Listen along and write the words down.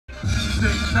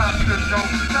Tic Toc,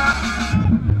 don't stop.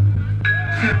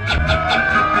 Tic Toc.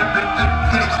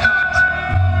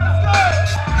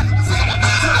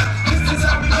 This is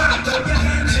how we rock. Throw your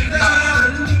hands in the air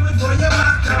and do it for your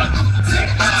rocker. Tic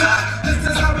Toc. This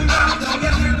is how we rock. Throw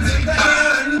your hands in the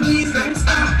air and please don't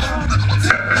stop.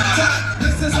 Tic Toc.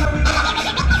 This is how we rock.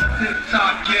 Tic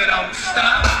Toc, you don't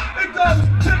stop. It goes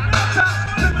Tic Toc.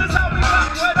 This is how we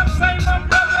rock. When I'm saying my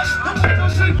brother, I'm with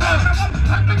those people.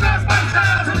 I think that's my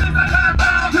style. So this I got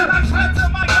down. Till I sweat to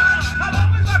my God. I'll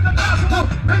always rock a gospel.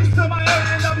 Peace to my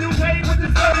ANWK with the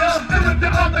stereo. And with the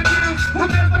other youth who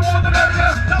gives them all the area.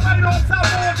 Now right on South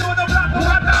Bonn doing the rock of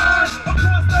my time.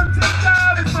 Across 13th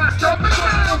Ave is my stomping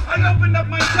ground. I opened up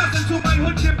my chest into my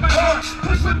hood, give my heart.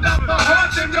 Push without the heart,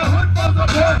 then your hood falls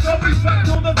apart. So respect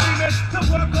to the female, to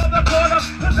work on the corner.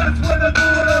 Cause that's where the do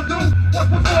what I'll do. What's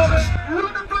performing?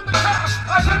 Rooting from the top.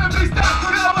 I couldn't be stopped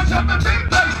because I was jumping big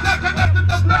place that connected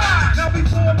the block. Now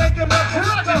before making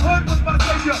records, the hood was my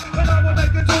savior. And I will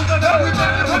make it to the hood.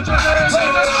 Everybody put your hands on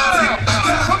the ground.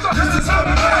 This is how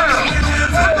we rock. Put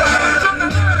your hands on the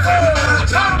ground.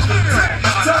 Put your hands on the ground.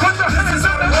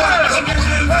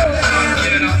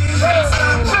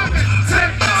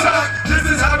 Tic Toc, this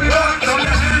is how we rock. Throw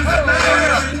your hands in the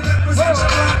air.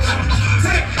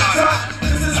 Tic Toc,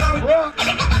 this is how we rock.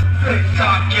 Tic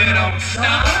Toc, you don't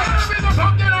stop.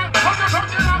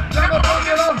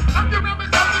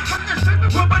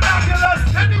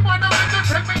 Anyone else can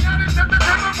take me out and set the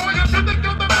camera for you. You think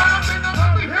you're the bottom, then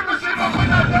I'll be here with you when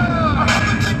I die. I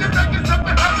haven't seen you making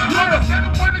something happen.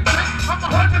 I'm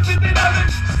 159,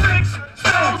 6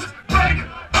 stones, break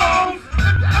bones.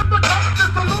 And the comment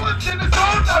is the Lewis in his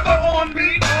own. Never on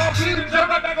beat, all beat, jump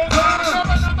back on time.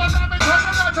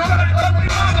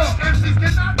 MCs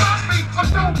cannot rock me, I'm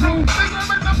so rude. They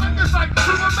never make this like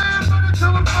Superman, but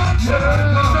until I'm on.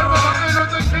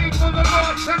 The king for the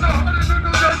rock, and the heart of the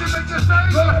New Jersey makes you say,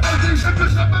 if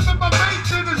there's something in my face,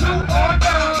 then it's you are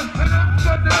down, and I'm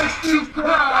gonna make you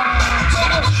cry.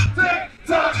 Tic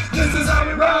Toc, this is how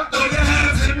we rock. Throw your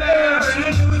hands in the air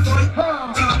and do it for you.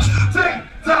 Tic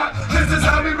Toc, this is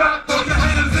how we rock. Throw your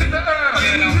hands in the air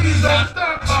and please don't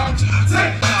stop.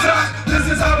 Tic Toc, this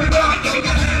is how we rock. Throw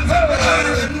your hands in the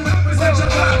air and represent your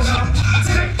block.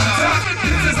 Tic Toc,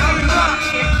 this is how we rock.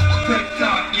 Tic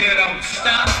Toc, you don't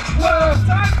stop. Well,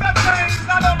 times have changed,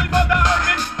 not only for the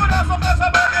urban, but also for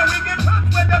suburban. We get touched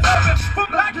with the urban. From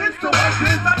black kids to white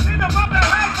kids, I see them up their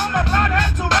head, from a blonde head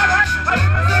to red head. I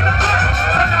even see the blood.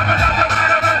 I never doesn't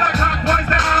matter when the clock points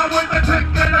down with the tick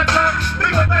and the clock.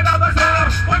 Because they know the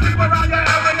sound. When people around your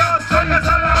area say it's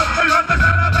allowed, they want the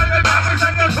sound of baby copies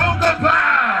and your soul goes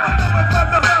loud. I do it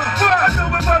for the hood. I do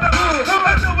it for the hood.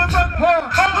 I do it for the hood.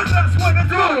 But that's what it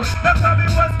do. That's how we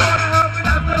was born and helping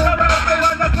after the road. They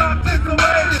want the clock ticks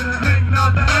away.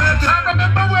 I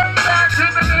remember way back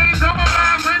in the days of my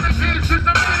mind when the kids used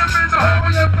to meet them in the hall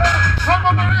of your back. I'm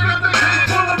a man of the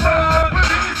kids full of love.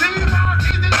 With easy rock,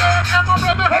 easy air, and my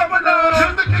brother Heaven love.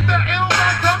 Just to kick the ill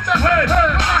back up the head.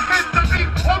 When I hit the beat,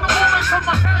 all the women from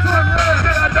my head to the head.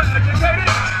 Did I just educate it?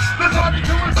 There's hardly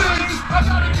to a city. I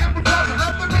gotta give a brother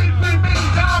up to me.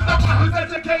 Now I'm the one who's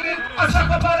educated. I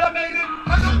suffer but I made it.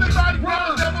 I know the right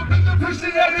words never be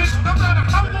appreciated. No matter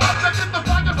how long I get the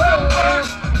fire still burns.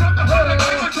 From the hood I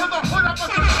came to the hood I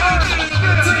must return.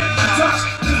 Tic Toc,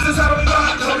 this is how we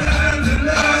rock. Throw your hands in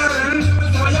the air and do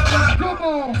it for your block. Come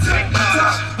on. Tic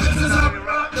Toc, this is how we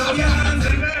rock. Throw your hands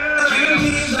in the air and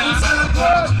please don't stop.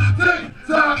 Tic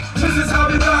Toc, this is how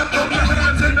we rock. Throw your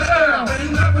hands in the air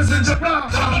and represent your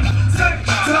block. Tic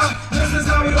Toc, this is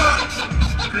how we rock.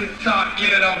 Tic Toc,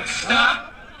 you don't stop.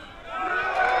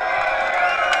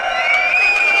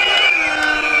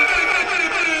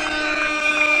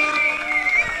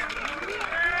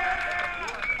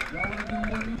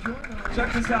 Check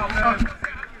this out, man.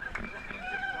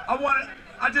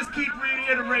 I just keep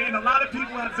reiterating, a lot of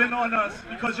people have been on us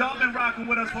because y'all been rocking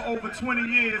with us for over 20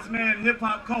 years, man,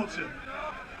 hip-hop culture.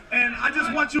 And I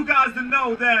just want you guys to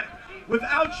know that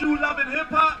without you loving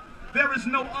hip-hop, there is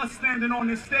no us standing on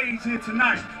this stage here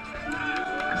tonight.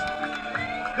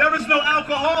 There is no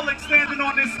alcoholic standing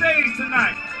on this stage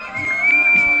tonight.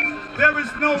 There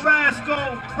is no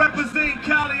rascal representing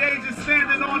Cali agents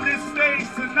standing on this stage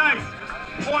tonight.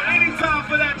 Or any time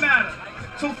for that matter.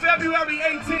 So February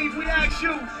 18th, we ask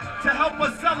you to help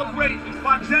us celebrate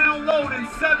by downloading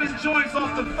 7 joints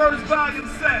off the first volume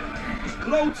set.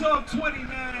 Low Talk 20,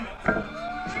 man.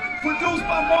 Produced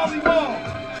by Marley Marl.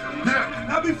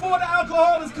 Now before the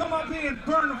alcoholics come up here and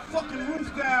burn the fucking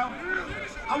roof down,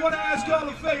 I want to ask y'all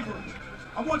a favor.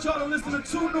 I want y'all to listen to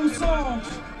 2 new songs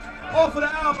off of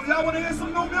the album. Y'all want to hear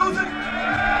some new music?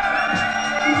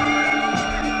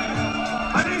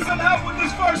 I need some help with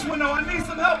this first one. no, I need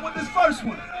some help with this first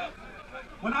one.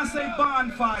 When I say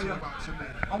bonfire,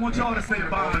 I want y'all to say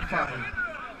bonfire.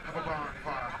 Have a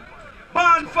bonfire.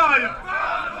 Bonfire.